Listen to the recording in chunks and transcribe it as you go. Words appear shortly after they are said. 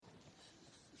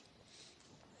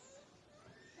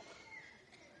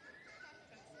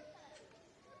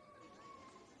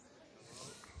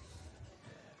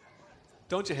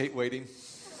Don't you hate waiting?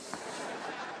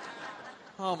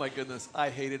 Oh my goodness, I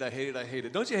hate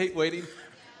it. Don't you hate waiting?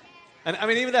 And I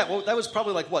mean, even that, well, that was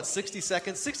probably like, what, 60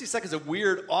 seconds? 60 seconds of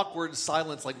weird, awkward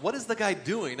silence. Like, what is the guy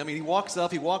doing? I mean, he walks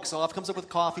up, he walks off, comes up with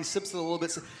coffee, sips it a little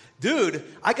bit. Dude,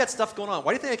 I got stuff going on.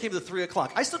 Why do you think I came to 3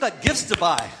 o'clock? I still got gifts to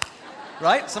buy,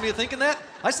 right? Some of you thinking that?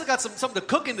 I still got something to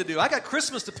cooking to do. I got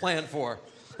Christmas to plan for.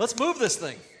 Let's move this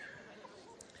thing.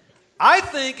 I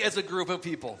think as a group of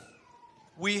people,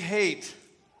 we hate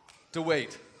to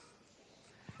wait.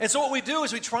 And so what we do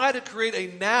is we try to create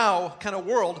a now kind of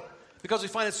world because we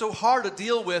find it so hard to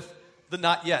deal with the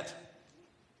not yet.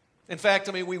 In fact,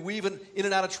 I mean, we weave in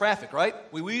and out of traffic, right?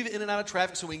 We weave in and out of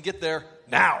traffic so we can get there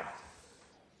now.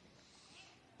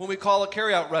 When we call a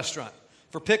carryout restaurant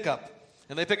for pickup,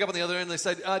 and they pick up on the other end and they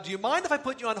say, do you mind if I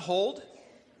put you on hold?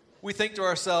 We think to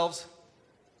ourselves,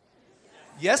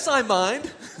 yes, I mind,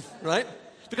 right?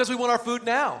 Because we want our food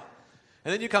now.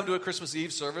 And then you come to a Christmas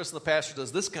Eve service and the pastor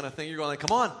does this kind of thing. You're going like,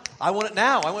 come on, I want it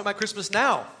now. I want my Christmas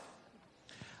now.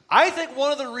 I think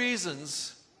one of the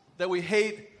reasons that we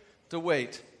hate to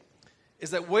wait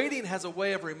is that waiting has a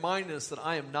way of reminding us that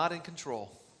I am not in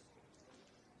control.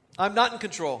 I'm not in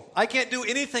control. I can't do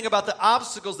anything about the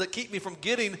obstacles that keep me from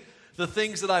getting the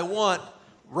things that I want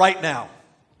right now.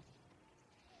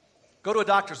 Go to a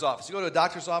doctor's office. You go to a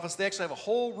doctor's office, they actually have a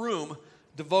whole room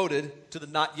devoted to the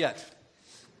not yet.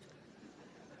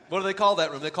 What do they call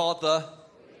that room? They call it the...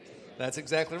 That's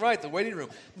exactly right, the waiting room.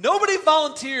 Nobody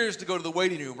volunteers to go to the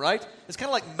waiting room, right? It's kind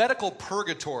of like medical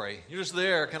purgatory. You're just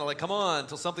there, kind of like, come on,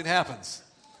 until something happens.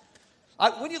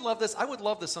 Wouldn't you love this? I would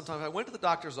love this sometimes. I went to the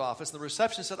doctor's office, and the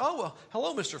receptionist said, oh, well,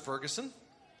 hello, Mr. Ferguson.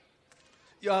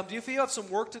 Do you feel you have some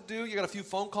work to do? You got a few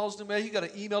phone calls to make? You got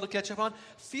an email to catch up on?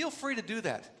 Feel free to do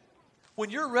that. When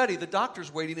you're ready, the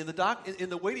doctor's waiting in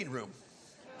the waiting room.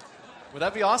 Would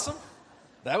that be awesome?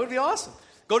 That would be awesome.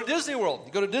 Go to Disney World.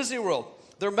 You go to Disney World.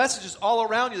 There are messages all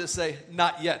around you that say,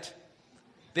 not yet.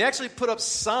 They actually put up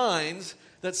signs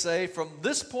that say, from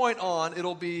this point on,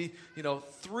 it'll be,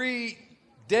 3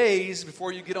 days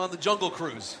before you get on the Jungle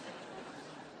Cruise.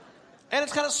 And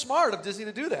it's kind of smart of Disney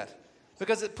to do that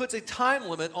because it puts a time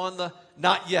limit on the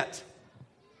not yet.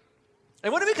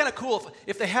 And wouldn't it be kind of cool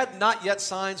if they had not yet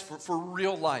signs for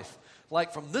real life?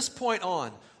 Like from this point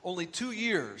on, only 2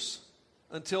 years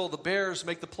until the Bears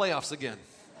make the playoffs again.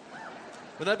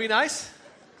 Wouldn't that be nice?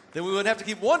 Then we wouldn't have to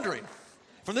keep wondering.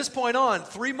 From this point on,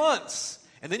 3 months,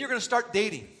 and then you're going to start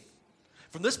dating.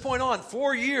 From this point on,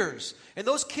 4 years, and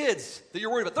those kids that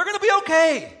you're worried about, they're going to be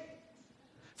okay.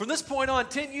 From this point on,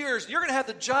 10 years, you're going to have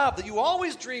the job that you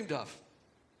always dreamed of.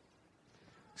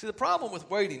 See, the problem with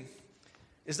waiting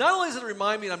is not only does it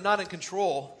remind me that I'm not in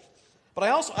control, but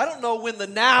I don't know when the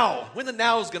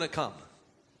now is going to come.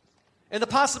 And the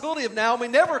possibility of now may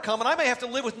never come, and I may have to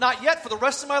live with not yet for the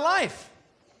rest of my life.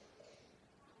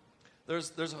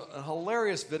 There's a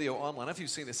hilarious video online. I don't know if you've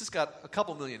seen this. It's got a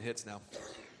couple million hits now.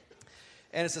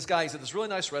 And it's this guy, he's at this really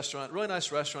nice restaurant.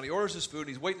 He orders his food, and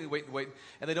he's waiting,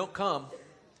 and they don't come.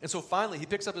 And so finally, he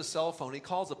picks up his cell phone, he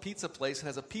calls a pizza place, and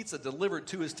has a pizza delivered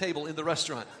to his table in the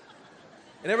restaurant.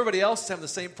 And everybody else is having the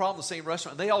same problem, the same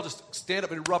restaurant, and they all just stand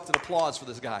up and erupt in applause for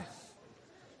this guy.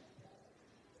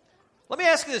 Let me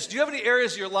ask you this. Do you have any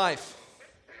areas of your life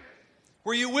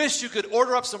where you wish you could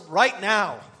order up some right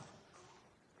now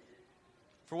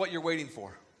for what you're waiting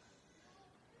for?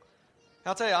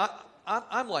 I'll tell you,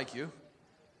 I'm like you.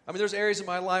 I mean, there's areas in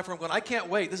my life where I'm going, I can't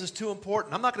wait. This is too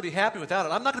important. I'm not going to be happy without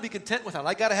it. I'm not going to be content without it.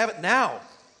 I got to have it now.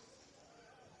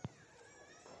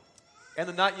 And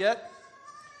the not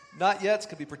yet's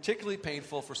can be particularly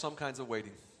painful for some kinds of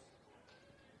waiting.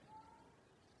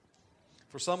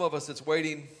 For some of us, it's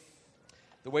waiting,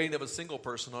 the waiting of a single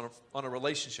person on a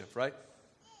relationship, right?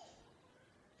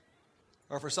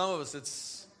 Or for some of us,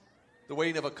 it's the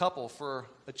waiting of a couple for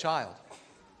a child.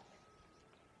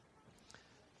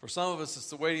 For some of us, it's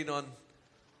the waiting on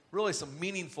really some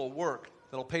meaningful work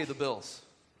that'll pay the bills.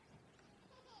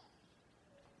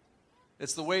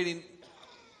 It's the waiting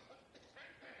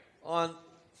on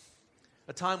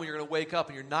a time when you're going to wake up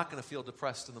and you're not going to feel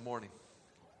depressed in the morning.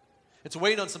 It's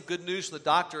waiting on some good news from the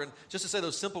doctor and just to say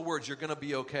those simple words, you're going to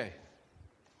be okay.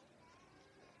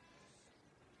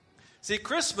 See,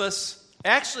 Christmas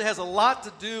actually has a lot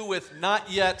to do with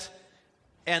not yet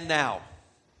and now.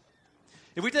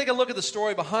 If we take a look at the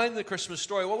story behind the Christmas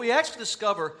story, what we actually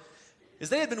discover is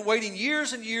they had been waiting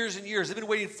years and years and years. They've been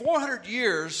waiting 400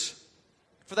 years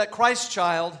for that Christ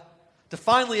child to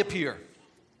finally appear.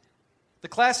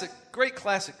 The great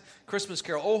classic Christmas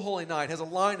carol, O Holy Night, has a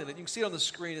line in it. You can see it on the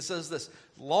screen. It says this,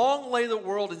 long lay the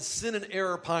world in sin and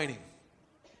error pining.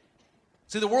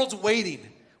 See, the world's waiting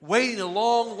a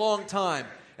long, long time.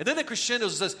 And then the crescendo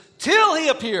says, till he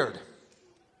appeared.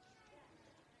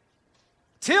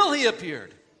 Till he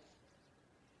appeared.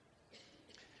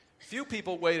 Few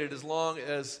people waited as long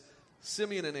as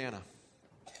Simeon and Anna.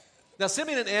 Now,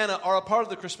 Simeon and Anna are a part of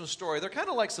the Christmas story. They're kind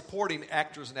of like supporting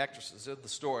actors and actresses in the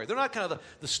story. They're not kind of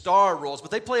the star roles,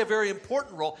 but they play a very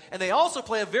important role, and they also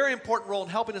play a very important role in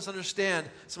helping us understand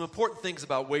some important things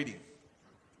about waiting.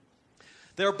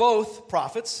 They're both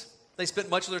prophets. They spent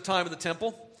much of their time in the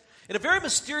temple. In a very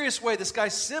mysterious way, this guy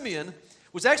Simeon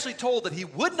was actually told that he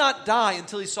would not die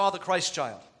until he saw the Christ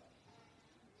child.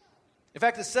 In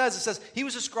fact, it says he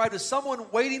was described as someone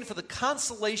waiting for the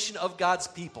consolation of God's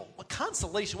people. What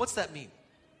consolation? What's that mean?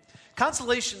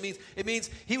 Consolation means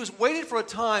he was waiting for a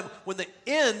time when the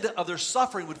end of their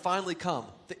suffering would finally come.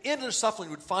 The end of their suffering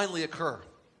would finally occur.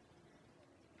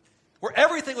 Where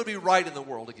everything would be right in the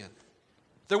world again.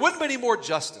 There wouldn't be any more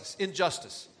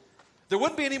injustice. There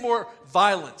wouldn't be any more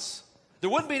violence. There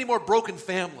wouldn't be any more broken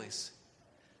families.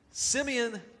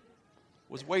 Simeon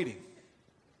was waiting.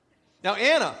 Now,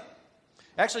 Anna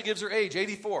actually gives her age,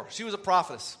 84. She was a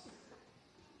prophetess.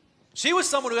 She was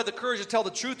someone who had the courage to tell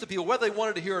the truth to people, whether they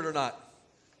wanted to hear it or not.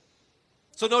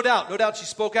 So no doubt she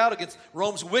spoke out against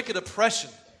Rome's wicked oppression,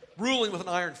 ruling with an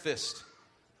iron fist.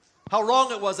 How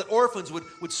wrong it was that orphans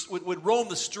would roam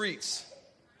the streets.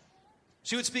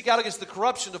 She would speak out against the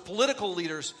corruption of political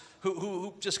leaders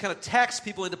who just kind of taxed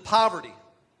people into poverty.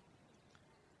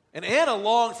 And Anna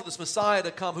longed for this Messiah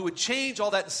to come who would change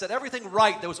all that and set everything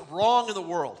right that was wrong in the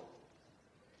world.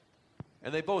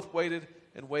 And they both waited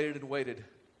and waited and waited.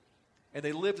 And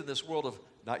they lived in this world of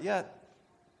not yet.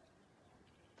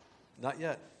 Not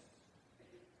yet.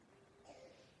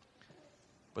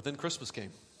 But then Christmas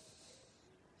came.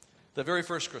 The very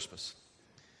first Christmas.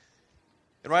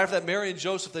 And right after that, Mary and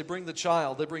Joseph, they bring the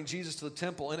child. They bring Jesus to the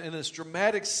temple. And in this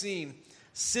dramatic scene,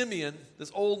 Simeon,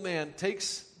 this old man,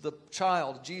 takes the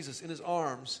child, Jesus, in his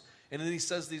arms. And then he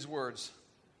says these words.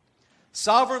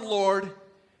 Sovereign Lord,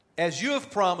 as you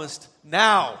have promised,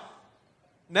 now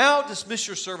dismiss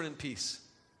your servant in peace.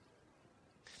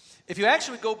 If you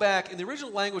actually go back in the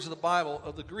original language of the Bible,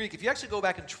 of the Greek, if you actually go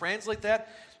back and translate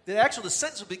that, the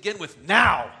sentence will begin with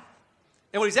now.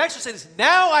 And what he's actually saying is,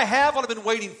 now I have what I've been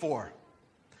waiting for.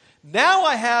 Now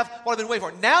I have what I've been waiting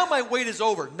for. Now my wait is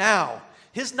over. Now.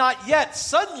 His not yet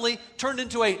suddenly turned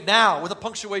into a now with a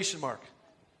punctuation mark.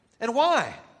 And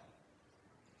why?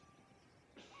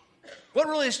 What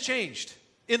really has changed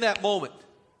in that moment?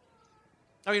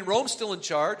 I mean, Rome's still in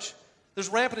charge. There's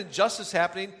rampant injustice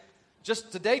happening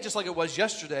just today, just like it was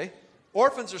yesterday.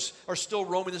 Orphans are still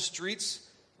roaming the streets.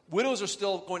 Widows are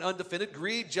still going undefended.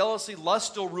 Greed, jealousy,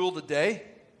 lust still rule the day.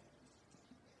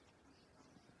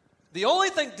 The only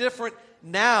thing different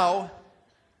now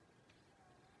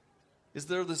is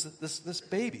this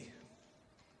baby.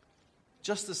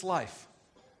 Just this life.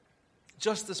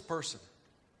 Just this person.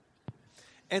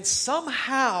 And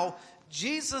somehow,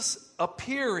 Jesus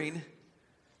appearing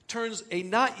turns a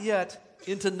not yet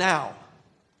into now.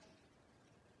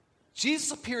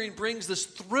 Jesus appearing brings this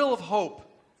thrill of hope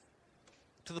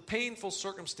to the painful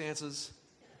circumstances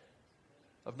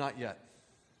of not yet.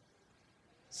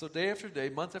 So day after day,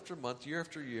 month after month, year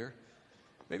after year,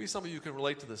 maybe some of you can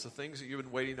relate to this, the things that you've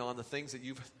been waiting on, the things that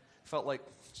you've felt like,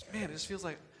 man, it just feels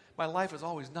like my life is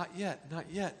always not yet, not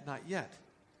yet, not yet.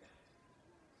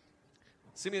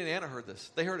 Simeon and Anna heard this.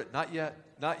 They heard it, not yet,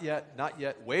 not yet, not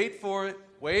yet. Wait for it,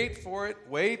 wait for it,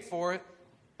 wait for it.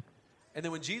 And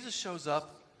then when Jesus shows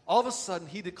up, all of a sudden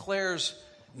he declares,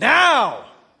 now!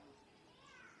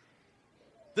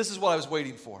 This is what I was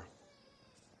waiting for.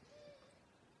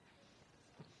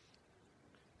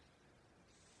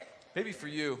 Maybe for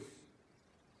you,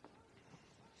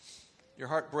 your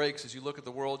heart breaks as you look at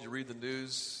the world, you read the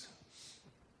news,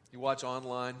 you watch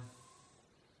online.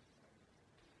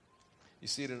 You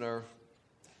see it in our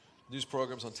news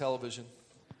programs on television.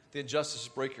 The injustices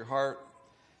break your heart.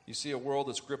 You see a world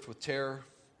that's gripped with terror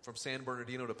from San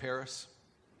Bernardino to Paris.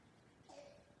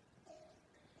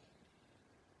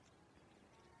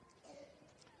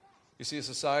 You see a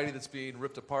society that's being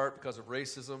ripped apart because of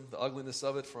racism, the ugliness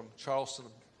of it, from Charleston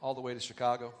all the way to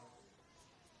Chicago.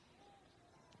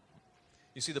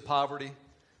 You see the poverty,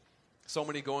 so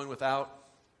many going without,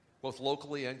 both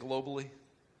locally and globally.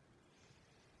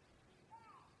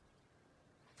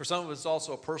 For some of us, it's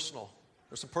also personal.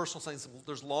 There's some personal things,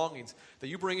 there's longings that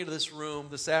you bring into this room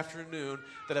this afternoon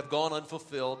that have gone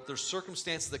unfulfilled. There's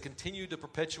circumstances that continue to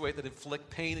perpetuate, that inflict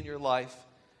pain in your life.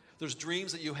 There's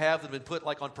dreams that you have that have been put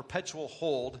like on perpetual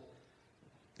hold.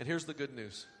 And here's the good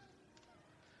news.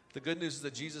 The good news is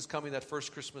that Jesus coming that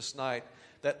first Christmas night,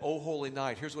 that oh holy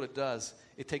night, here's what it does.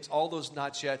 It takes all those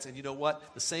not yets, and you know what?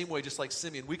 The same way, just like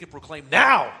Simeon, we can proclaim,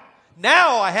 now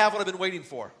I have what I've been waiting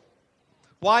for.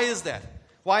 Why is that?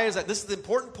 Why is that? This is the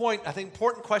important point, I think,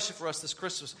 important question for us this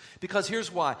Christmas. Because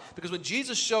here's why. Because when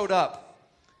Jesus showed up,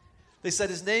 they said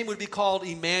his name would be called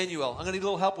Emmanuel. I'm going to need a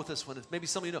little help with this one. Maybe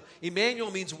some of you know.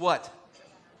 Emmanuel means what?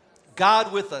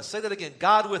 God with us. Say that again.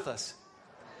 God with us.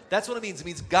 That's what it means. It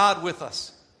means God with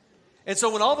us. And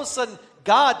so when all of a sudden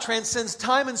God transcends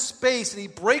time and space and he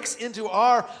breaks into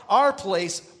our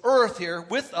place, earth here,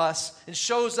 with us, and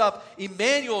shows up,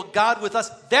 Emmanuel, God with us,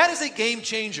 that is a game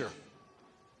changer.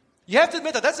 You have to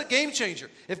admit that. That's a game changer.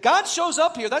 If God shows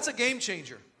up here, that's a game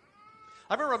changer.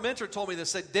 I remember a mentor told me this,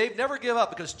 said, Dave, never give up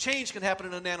because change can happen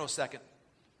in a nanosecond.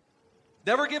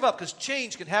 Never give up because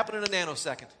change can happen in a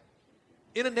nanosecond.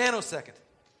 In a nanosecond.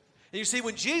 And you see,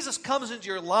 when Jesus comes into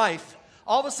your life,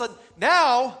 all of a sudden,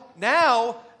 now,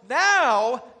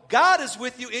 God is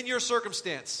with you in your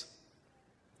circumstance.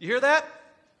 You hear that?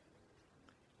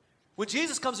 When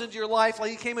Jesus comes into your life,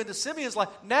 like he came into Simeon's life,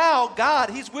 now God,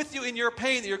 he's with you in your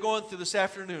pain that you're going through this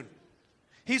afternoon.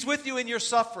 He's with you in your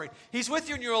suffering. He's with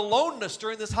you in your aloneness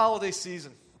during this holiday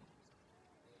season.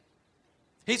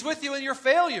 He's with you in your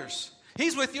failures.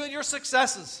 He's with you in your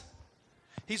successes.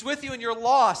 He's with you in your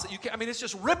loss. It's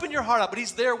just ripping your heart out, but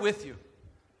he's there with you.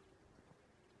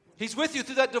 He's with you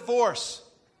through that divorce.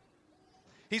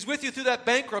 He's with you through that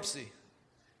bankruptcy.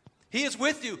 He is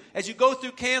with you as you go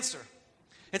through cancer.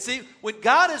 And see, when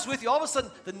God is with you, all of a sudden,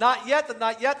 the not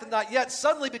yet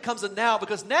suddenly becomes a now,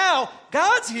 because now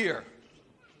God's here.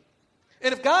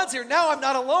 And if God's here, now I'm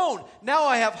not alone. Now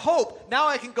I have hope. Now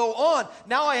I can go on.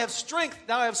 Now I have strength.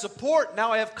 Now I have support.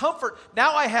 Now I have comfort.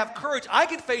 Now I have courage. I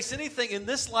can face anything in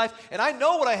this life, and I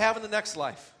know what I have in the next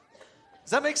life.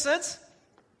 Does that make sense?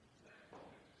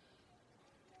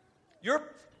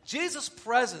 Jesus'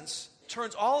 presence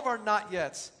turns all of our not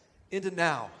yets into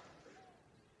now.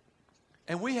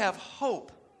 And we have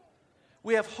hope.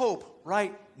 We have hope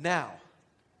right now.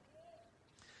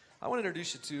 I want to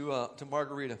introduce you to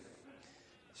Margarita.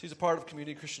 She's a part of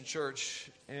Community Christian Church,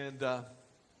 and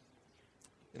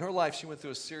in her life, she went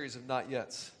through a series of not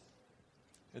yets,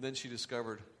 and then she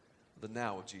discovered the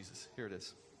now of Jesus. Here it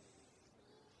is.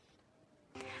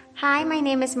 Hi, my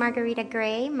name is Margarita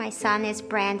Gray. My son is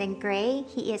Brandon Gray.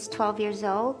 He is 12 years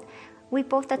old. We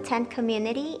both attend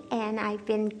community, and I've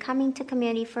been coming to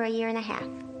community for 1.5 years.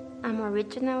 I'm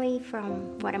originally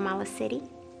from Guatemala City.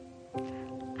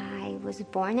 I was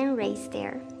born and raised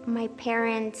there. My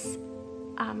parents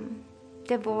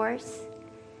divorced,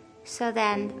 so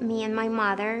then me and my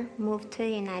mother moved to the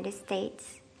United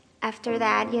States. After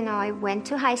that, I went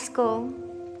to high school.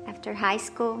 After high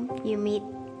school, you meet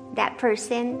that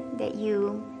person that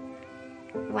you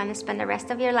want to spend the rest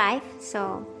of your life.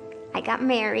 So I got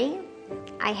married.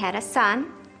 I had a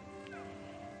son,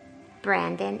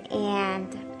 Brandon,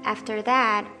 and after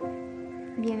that,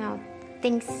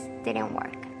 things didn't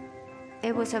work.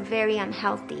 It was a very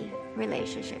unhealthy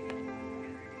relationship.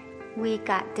 We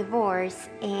got divorced,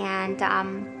 and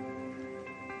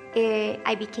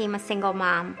I became a single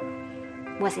mom.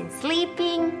 Wasn't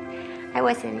sleeping, I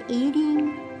wasn't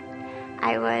eating,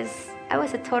 I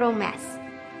was a total mess.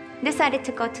 Decided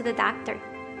to go to the doctor.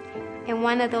 And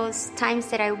one of those times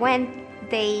that I went,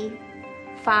 they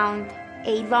found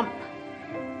a lump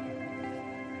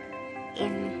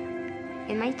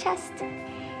in my chest.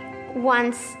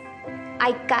 Once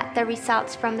I got the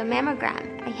results from the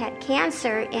mammogram, I had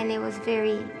cancer, and it was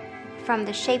from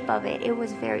the shape of it, it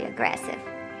was very aggressive.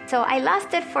 So I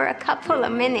lost it for a couple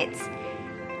of minutes.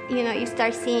 You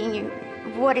start seeing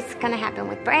what is going to happen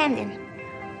with Brandon.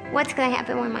 What's going to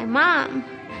happen with my mom?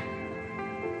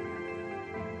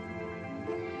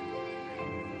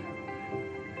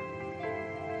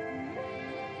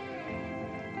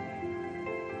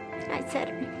 I said,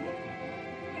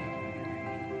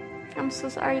 I'm so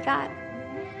sorry, God.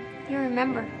 You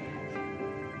remember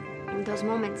in those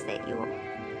moments that you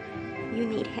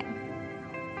need him.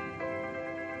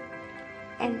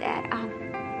 And that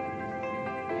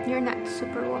you're not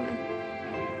Superwoman.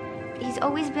 He's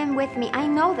always been with me. I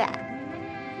know that.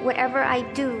 Whatever I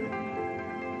do,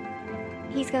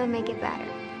 he's going to make it better.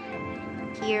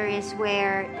 Here is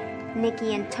where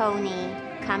Nikki and Tony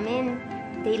come in.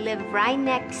 They live right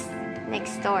next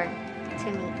door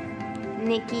to me.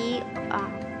 Nikki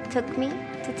took me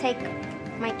to take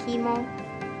my chemo.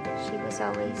 She was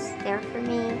always there for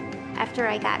me. After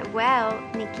I got well,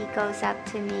 Nikki goes up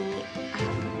to me,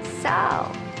 so,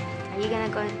 are you going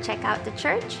to go check out the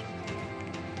church?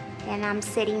 And I'm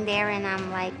sitting there and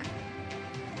I'm like,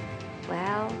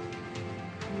 well,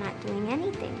 not doing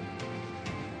anything.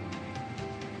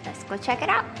 Let's go check it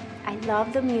out. I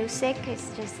love the music. It's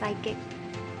just like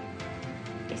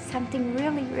it's something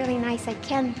really, really nice. I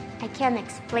can't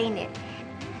explain it.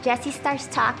 Jesse starts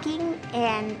talking,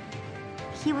 and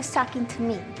he was talking to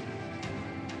me.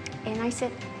 And I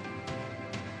said,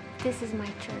 this is my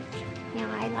church. You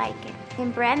know, I like it.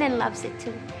 And Brandon loves it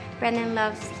too.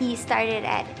 He started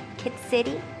at Kid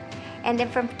City. And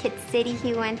then from Kid City,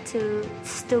 he went to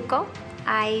Stuco.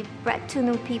 I brought 2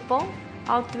 new people.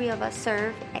 All 3 of us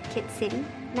serve at Kid City.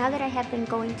 Now that I have been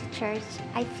going to church,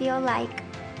 I feel like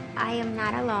I am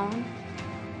not alone.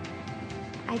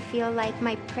 I feel like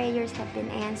my prayers have been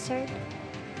answered.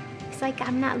 It's like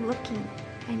I'm not looking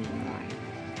anymore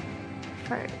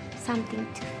for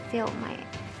something to fill my...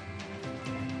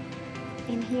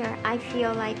 In here, I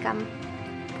feel like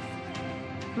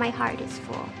my heart is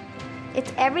full.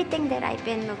 It's everything that I've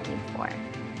been looking for.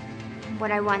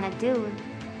 What I want to do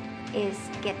is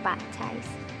get baptized.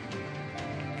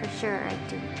 For sure I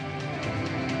do.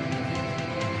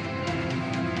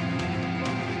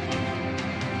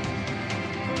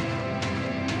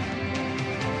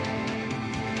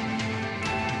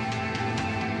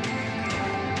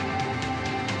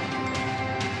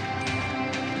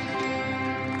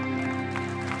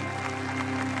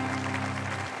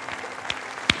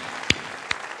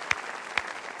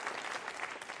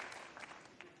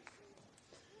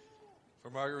 For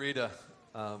Margarita,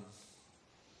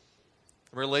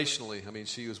 relationally, I mean,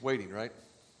 she was waiting, right?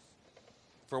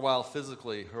 For a while,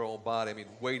 physically, her whole body, I mean,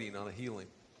 waiting on a healing.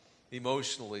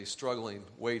 Emotionally, struggling,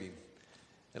 waiting.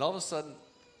 And all of a sudden,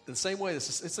 in the same way,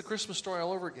 it's the Christmas story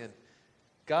all over again.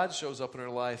 God shows up in her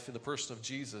life in the person of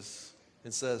Jesus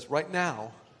and says, right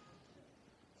now,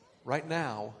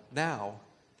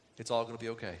 it's all going to be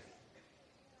okay.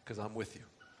 Because I'm with you.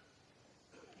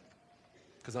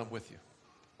 Because I'm with you.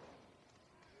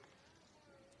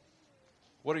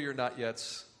 What are your not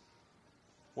yets?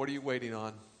 What are you waiting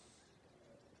on?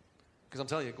 Because I'm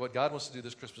telling you, what God wants to do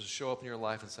this Christmas is show up in your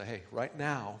life and say, hey, right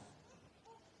now,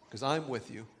 because I'm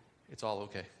with you, it's all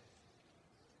okay.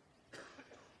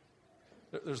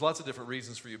 There's lots of different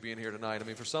reasons for you being here tonight. I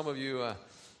mean, for some of you,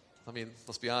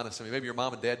 let's be honest. I mean, maybe your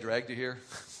mom and dad dragged you here.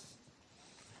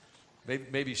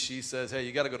 Maybe she says, hey,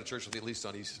 you got to go to church with me at least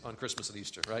on Christmas and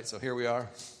Easter, right? So here we are.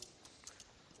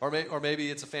 Or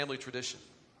maybe it's a family tradition.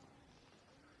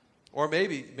 Or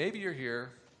maybe you're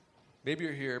here. Maybe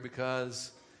you're here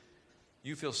because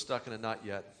you feel stuck in a not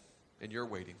yet, and you're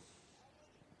waiting.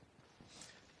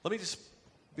 Let me just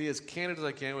be as candid as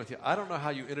I can with you. I don't know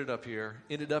how you ended up here,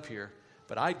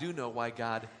 but I do know why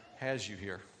God has you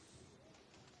here.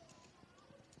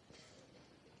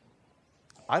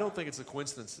 I don't think it's a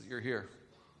coincidence that you're here.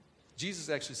 Jesus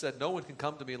actually said, no one can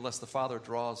come to me unless the Father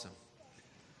draws him.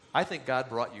 I think God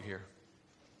brought you here.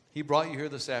 He brought you here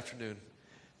this afternoon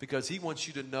because he wants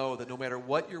you to know that no matter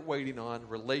what you're waiting on,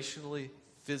 relationally,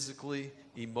 physically,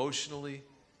 emotionally,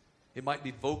 it might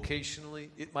be vocationally,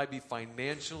 it might be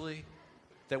financially,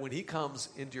 that when he comes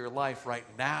into your life right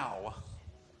now,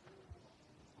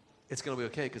 it's going to be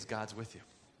okay because God's with you.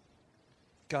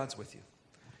 God's with you.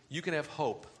 You can have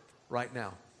hope right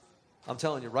now. I'm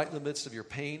telling you, right in the midst of your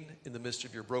pain, in the midst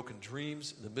of your broken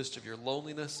dreams, in the midst of your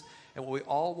loneliness, and what we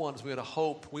all want is we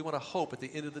want to hope at the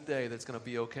end of the day that it's going to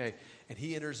be okay. And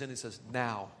he enters in and says,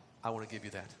 now, I want to give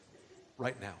you that.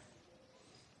 Right now.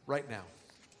 Right now.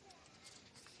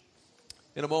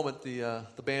 In a moment, the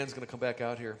band's going to come back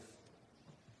out here,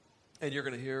 and you're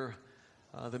going to hear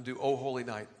them do "O Holy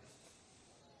Night."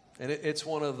 And it's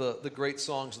one of the great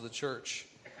songs of the church.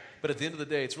 But at the end of the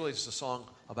day, it's really just a song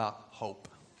about hope.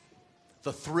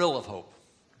 The thrill of hope.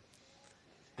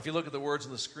 If you look at the words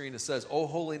on the screen, it says, "O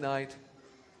holy night,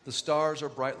 the stars are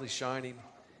brightly shining.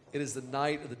 It is the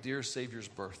night of the dear Savior's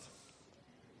birth.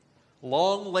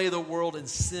 Long lay the world in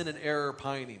sin and error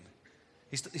pining."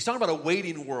 He's talking about a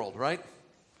waiting world, right?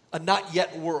 A not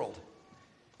yet world.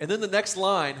 And then the next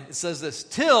line, it says this,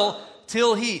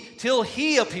 till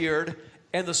he appeared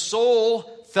and the soul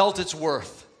felt its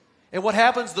worth. And what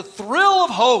happens? The thrill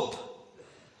of hope.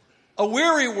 A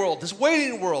weary world, this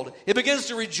waiting world, it begins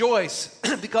to rejoice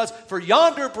because for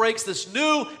yonder breaks this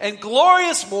new and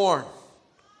glorious morn.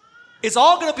 It's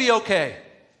all going to be okay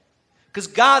because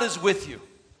God is with you.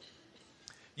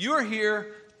 You are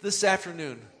here this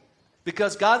afternoon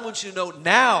because God wants you to know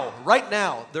now, right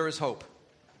now, there is hope.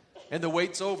 And the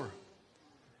wait's over.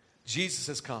 Jesus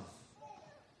has come.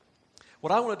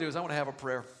 What I want to do is I want to have a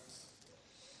prayer.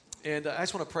 And I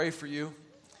just want to pray for you.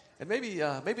 And maybe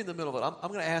in the middle of it, I'm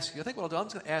going to ask you, I think what I'll do, I'm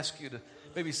just going to ask you to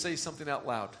maybe say something out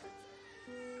loud.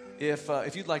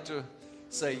 If you'd like to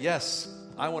say, yes,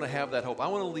 I want to have that hope. I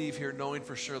want to leave here knowing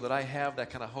for sure that I have that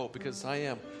kind of hope, because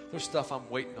there's stuff I'm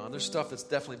waiting on. There's stuff that's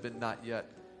definitely been not yet.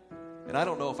 And I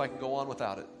don't know if I can go on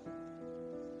without it.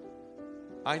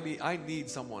 I need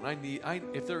someone.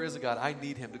 If there is a God, I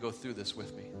need him to go through this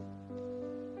with me.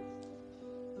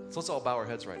 So let's all bow our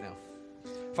heads right now.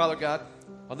 Father God,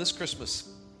 on this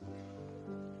Christmas,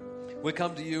 we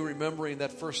come to you remembering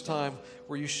that first time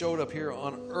where you showed up here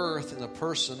on earth in a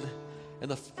person, and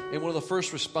one of the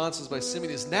first responses by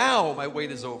Simeon is, now my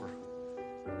wait is over.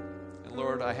 And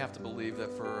Lord, I have to believe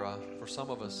that for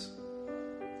some of us,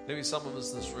 maybe some of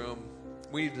us in this room,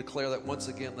 we need to declare that once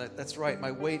again, that's right, my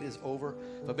wait is over.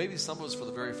 But maybe some of us for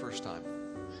the very first time,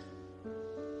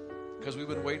 because we've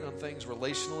been waiting on things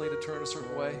relationally to turn a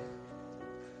certain way.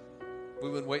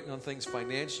 We've been waiting on things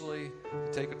financially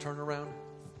to take a turnaround.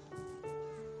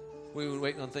 We've been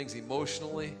waiting on things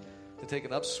emotionally to take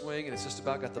an upswing, and it's just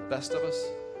about got the best of us.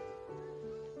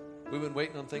 We've been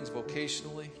waiting on things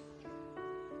vocationally,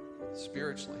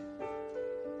 spiritually.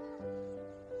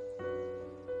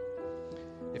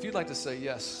 If you'd like to say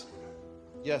yes,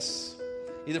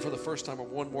 either for the first time or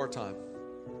one more time,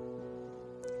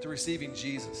 to receiving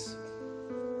Jesus,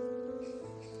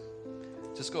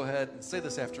 just go ahead and say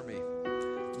this after me.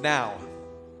 Now.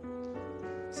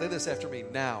 Say this after me.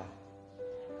 Now.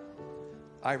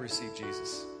 I receive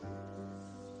Jesus.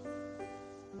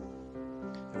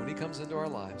 And when he comes into our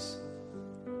lives,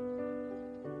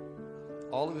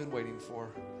 all we've been waiting for,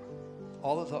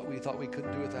 all that we thought we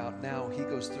couldn't do without, now he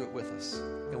goes through it with us.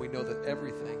 And we know that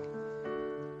everything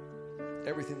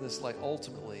in this life,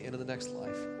 ultimately, into the next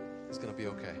life, is going to be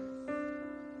okay.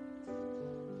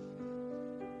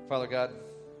 Father God,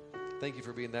 thank you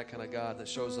for being that kind of God that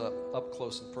shows up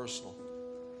close and personal.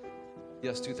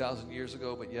 Yes, 2,000 years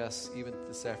ago, but yes, even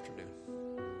this afternoon,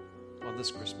 on this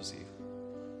Christmas Eve,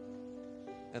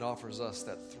 and offers us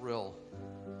that thrill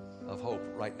of hope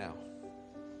right now.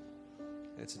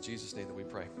 And it's in Jesus' name that we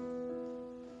pray.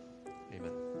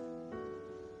 Amen.